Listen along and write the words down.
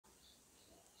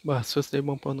បាទសួស្តីប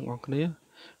ងប្អូនទាំងអស់គ្នា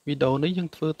វីដេអូនេះយើង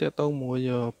ធ្វើតាក់ទងមួយ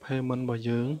payment របស់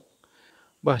យើង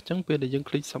បាទអញ្ចឹងពេលដែលយើង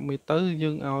click submit ទៅយើ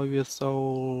ងឲ្យវា show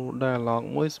dialog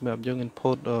មួយសម្រាប់យើង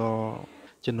input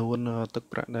ចំនួនទឹក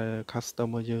ប្រាក់ដែល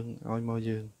customer យើងឲ្យមក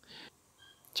យើង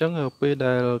អញ្ចឹងពេល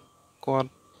ដែលគាត់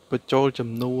បញ្ចូលចំ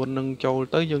នួននឹងចូល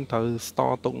ទៅយើងត្រូវ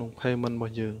store ទុកក្នុង payment រប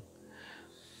ស់យើង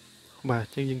បាទអ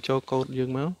ញ្ចឹងយើងចូល code យើង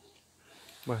មក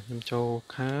បាទខ្ញុំចូល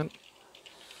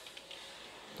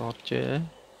card.js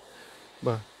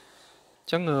បាទអញ្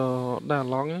ចឹង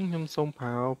dialog ហ្នឹងខ្ញុំសូមប្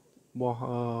រើរបស់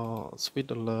Sweet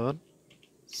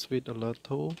alert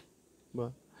 2បា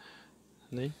ទ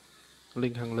នេះ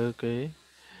link ខាងលើគេ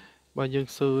បាទយើង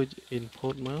search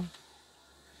input មក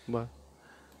បាទ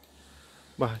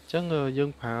អញ្ចឹងយើង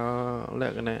ប្រើល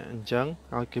ក្ខណៈអញ្ចឹង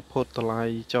ឲ្យគេផុតតម្លៃ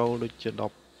ចូលដូចជា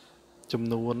10ចំ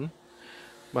នួន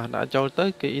បាទដាក់ចូលទៅ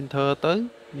គេ enter ទៅ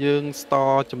យើង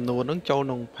store ចំនួនហ្នឹងចូលក្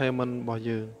នុង payment របស់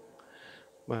យើង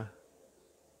បាទ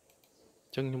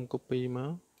អញ្ចឹងខ្ញុំ copy ម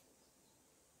ក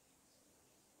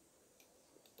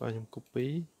បាទខ្ញុំ copy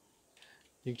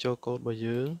យើងចូល code របស់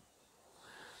យើង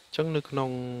អញ្ចឹងនៅក្នុង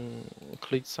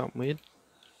click submit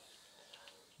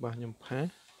បាទខ្ញុំ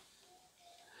paste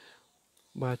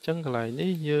បាទអញ្ចឹងកន្លែង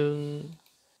នេះយើង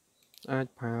អាច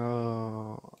ប្រើ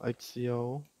Excel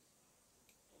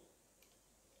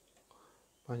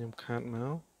បាទខ្ញុំខាតម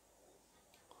ក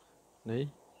នេះ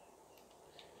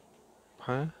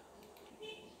ផា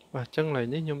បាទអញ្ចឹងកន្លែង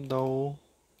នេះខ្ញុំដូរ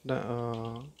ដាក់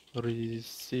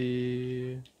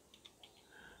receive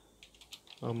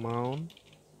amount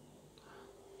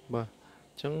បាទ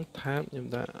អញ្ចឹង tab ខ្ញុំ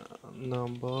ដាក់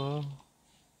number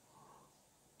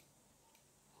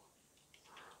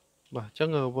បាទអញ្ចឹង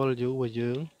value របស់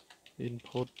យើង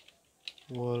input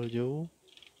value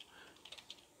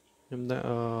ខ្ញុំដាក់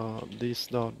this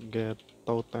dot get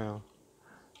total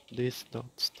this dot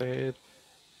state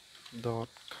dot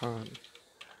card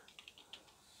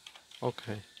អូ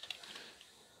ខេ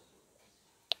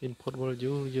input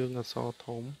value យើងអក្សរ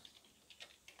ធំ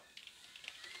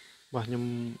បាទខ្ញុំ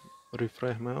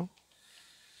refresh មក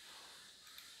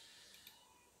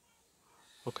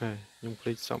អូខេខ្ញុំ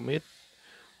click submit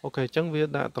អូខេអញ្ចឹងវា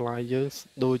ដាក់តម្លៃយើង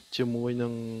ដូចជាមួយនឹ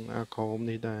ងអាក្រម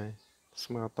នេះដែរ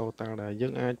ស្មើ total ដែរយើ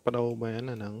ងអាចបដូរបាន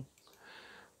អាហ្នឹង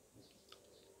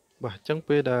បាទអញ្ចឹង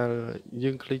ពេលដែល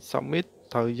យើង click submit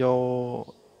ត្រូវយ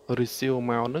ក receive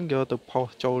amount ហ្នឹងយកទៅ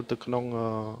post ចូលទៅក្នុង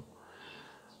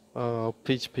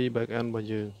PHP backend របស់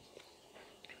យើង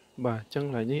បាទអញ្ចឹង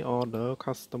ឡើយនេះ order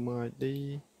customer ID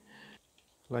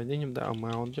ឡើយនេះខ្ញុំដាក់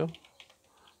amount ចុះ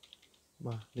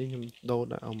បាទនេះខ្ញុំដូរ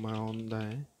ដាក់ amount ដែ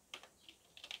រ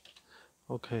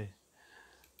អូខេ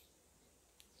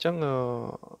អញ្ចឹង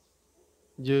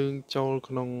យើងចូល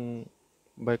ក្នុង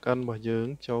backend របស់យើង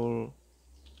ចូល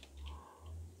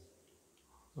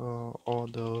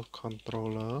order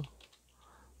controller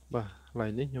បាទកន្លែ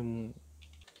ងនេះខ្ញុំ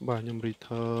បាទខ្ញុំ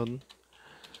return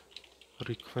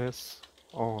request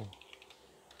all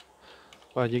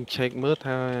បាទយើង check មើល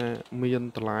ថាមាន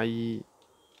តម្លៃ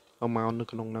amount នៅ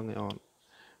ក្នុងហ្នឹងឯអត់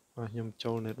បាទខ្ញុំ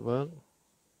ចូល network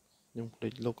ខ្ញុំ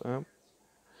click look up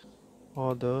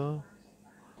order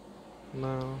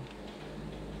now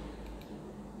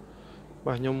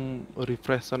បាទខ្ញុំ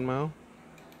refresh សិនមក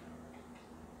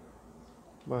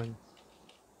បាទ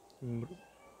ខ្ញុំ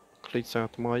click សារ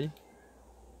ថ្មី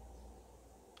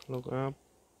look up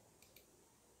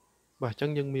បាទអញ្ចឹង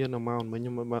យើងមាន amount មិញខ្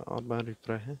ញុំអត់បាន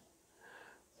refresh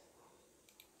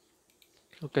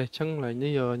អូខេអញ្ចឹងកន្លែង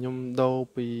នេះខ្ញុំដូរ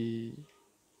ពី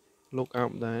look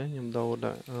up ដែរខ្ញុំដូរ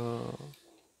ដាក់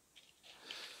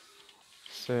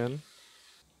send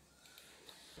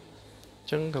អញ្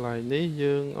ចឹងកន្លែងនេះ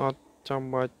យើងអត់ចាំ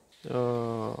បាច់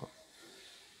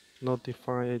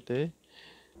notify អីទេ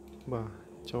បាទ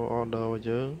ចូល order របស់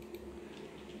យើង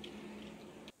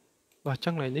បាទអញ្ចឹ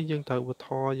ងកន្លែងនេះយើងត្រូវបន្ថ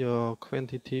យ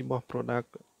quantity របស់ product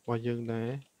របស់យើងដែរ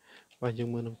បាទយើង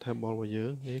មើលក្នុង table របស់យើ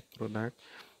ងនេះ product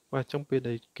បាទអញ្ចឹងពេល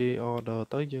ដែលគេ order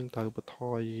ទៅយើងត្រូវបន្ថ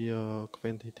យ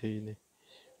quantity នេះ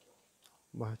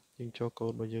បាទយើងចូល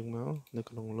code របស់យើងមកនៅ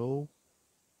ក្នុង loop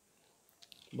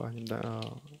បាទខ្ញុំដាក់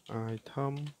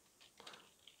item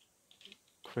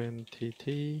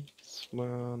quantity ស្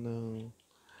មើនឹង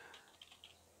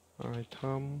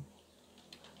item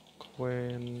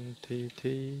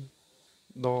quantity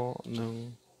ដកនឹង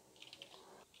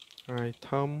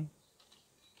item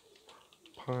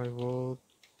pivot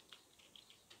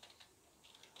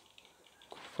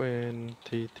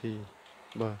quantity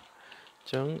បាទអញ្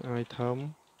ចឹង item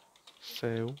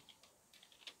save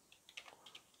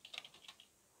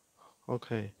អូ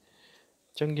ខេ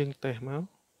អញ្ចឹងយើងតេស្តមក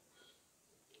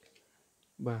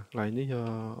បាទកន្លែងនេះ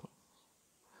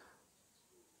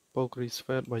progress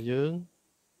rate របស់យើង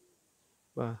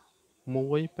បាទ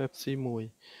1 Pepsi 1អ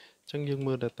ញ្ចឹងយើង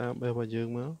មើល database របស់យើង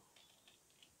មក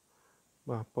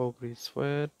បាទ Progress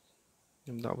Sweat ខ្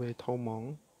ញុំដាក់វាធំហ្មង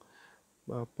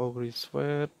បាទ Progress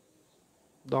Sweat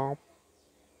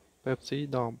 10 Pepsi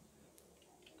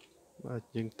 10បាទ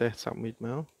យើង test submit ម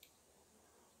ក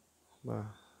បាទ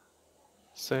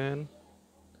send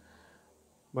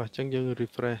បាទអញ្ចឹងយើង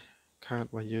refresh card រ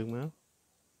បស់យើងមក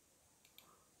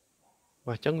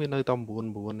បាទអញ្ចឹងវានៅតែ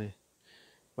9ទេ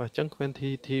បាទអញ្ចឹង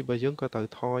quantity របស់យើងក៏ត្រូវ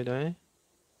ថយដែរ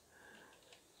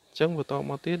អញ្ចឹងបន្ត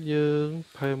មកទៀតយើង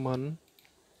payment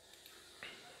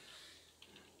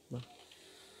បាទ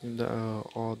ខ្ញុំដាក់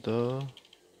order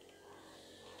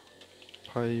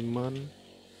payment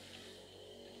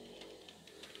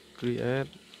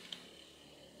create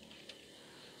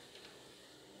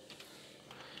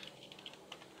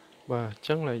បាទអញ្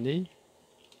ចឹងឡើយនេះ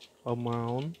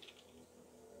amount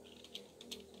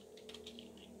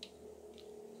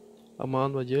រប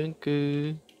ស់យើងគឺ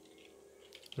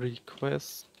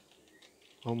request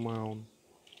amount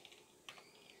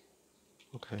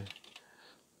អូខេ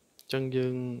អញ្ចឹងយើ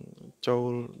ងចូ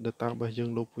ល data របស់យើង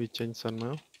លុបវាចេញសិនម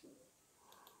ក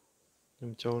ខ្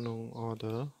ញុំចូលក្នុង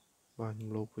order បាទខ្ញុំ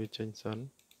លុបវាចេញសិន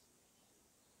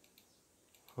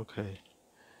អូខេ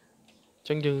អញ្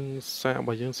ចឹងយើងសាករប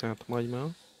ស់យើងសាកថ្មីមក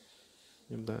ខ្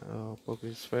ញុំដាក់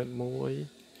Progress Fed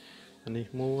 1អានេះ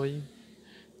1អ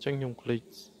ញ្ចឹងខ្ញុំคลิก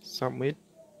submit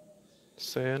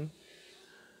send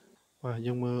បាទ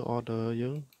យើងមើល order យើ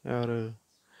ង error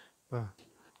បាទ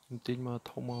ខ្ញុំតិចមក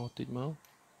ធំមកតិចមក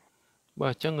បា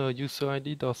ទអញ្ចឹង user ID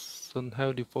doesn't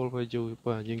have default value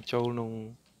បាទយើងចូលក្នុង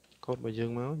code របស់យើ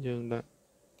ងមកយើងដាក់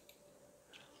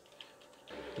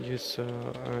user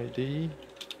ID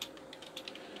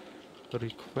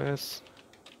request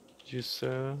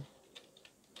user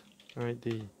ID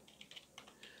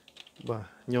បាទ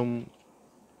ខ្ញុំ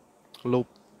លុប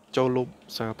ចូលលុប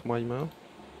សារថ្មីមក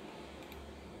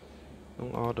ក្នុង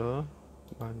order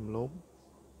បាទខ្ញុំលុប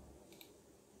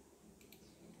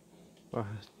បា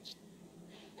ទ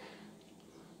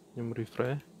ខ្ញុំ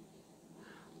refresh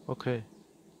អូខេ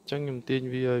អញ្ចឹងខ្ញុំទាញ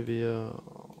វាឲ្យវា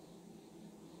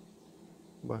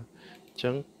បាទអញ្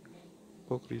ចឹង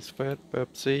Progress Fed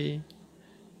Pepsi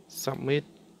submit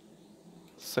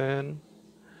send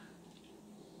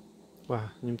បាទ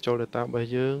ខ្ញុំចូល database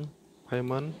យើង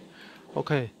payment អូ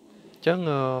ខេអញ្ចឹង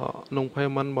ក្នុង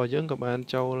payment របស់យើងក៏បាន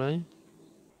ចូលហើយ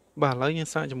បាទឥឡូវយើង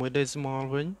សាកជាមួយ decimal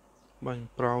វិញបាទ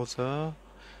browser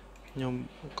ខ្ញុំ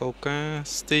Coca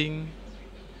Sting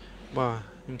បាទ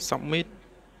ខ្ញុំ submit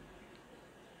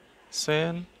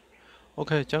send អូ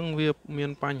ខេអញ្ចឹងវាមា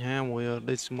នបញ្ហាមួយ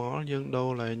decimal យើងដូរ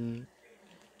ឡើង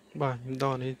បាទខ្ញុំ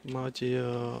ដូរនេះមកជា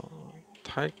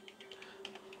tag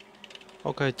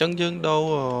អូខេអញ្ចឹងយើងដូរ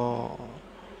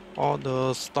order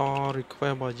store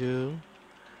request របស់យើង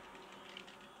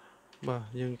បាទ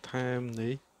យើងថែម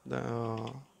នេះដា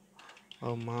ក់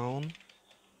amount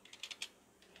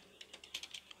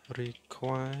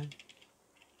require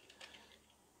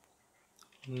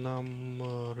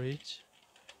numeric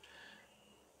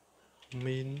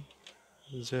min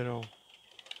 0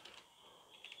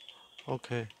អូ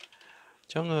ខេអ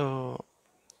ញ្ចឹង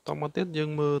តមកទៀតយើង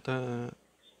មើលថា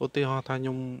ឧទាហរណ៍ថាខ្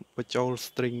ញុំបញ្ចូល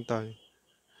string ទៅ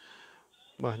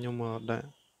បាទខ្ញុំដាក់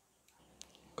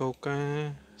Coca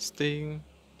string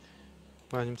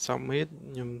បាទខ្ញុំ submit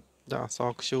ខ្ញុំដាក់អក្ស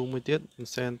រ Q មួយទៀតខ្ញុំ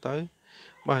send ទៅ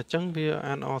បាទអញ្ចឹងវា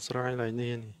unauthorized ឡើយ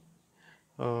នេះ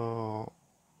អឺ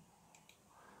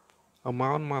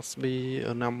amount must be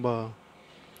a number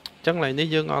អញ្ចឹងឡើយនេះ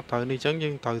យើងអត់ត្រូវនេះអញ្ចឹងយើ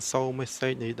ងត្រូវសូ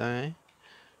message នេះដែរ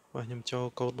បាទខ្ញុំចូល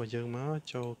code របស់យើងមក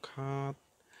ចូល card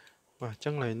បាទអញ្ចឹ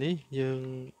ងឡើយនេះយើង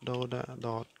ដូរដាក់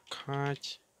dot catch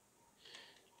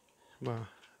បាទ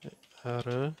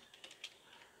error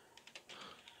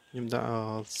ខ្ញុំដា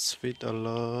ក់ sweet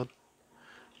alert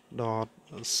dot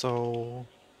show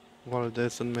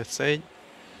validation message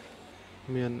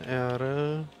មាន error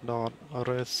dot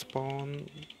response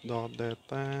dot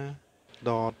data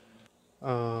dot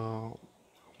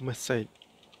message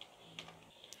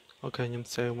អូខេខ្ញុំ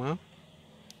save មក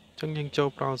អញ្ចឹងយើងចូល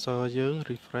browser យើង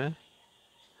refresh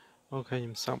អូខេខ្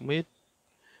ញុំ submit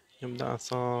ខ្ញុំដាក់អក្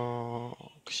សរ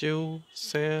Q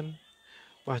send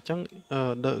បាទអញ្ចឹង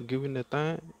the given data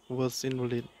was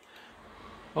invalid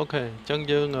អូខេអញ្ចឹង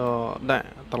យើងដាក់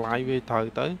តម្លៃវាត្រូវ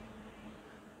ទៅ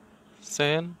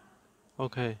send អូ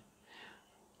ខេ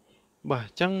បាទអ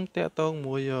ញ្ចឹងតាក់ទង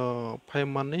មួយ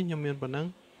payment នេះខ្ញុំមានប៉ុណ្ណឹង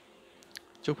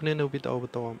ជួបគ្នានៅវីដេអូប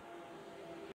ន្ត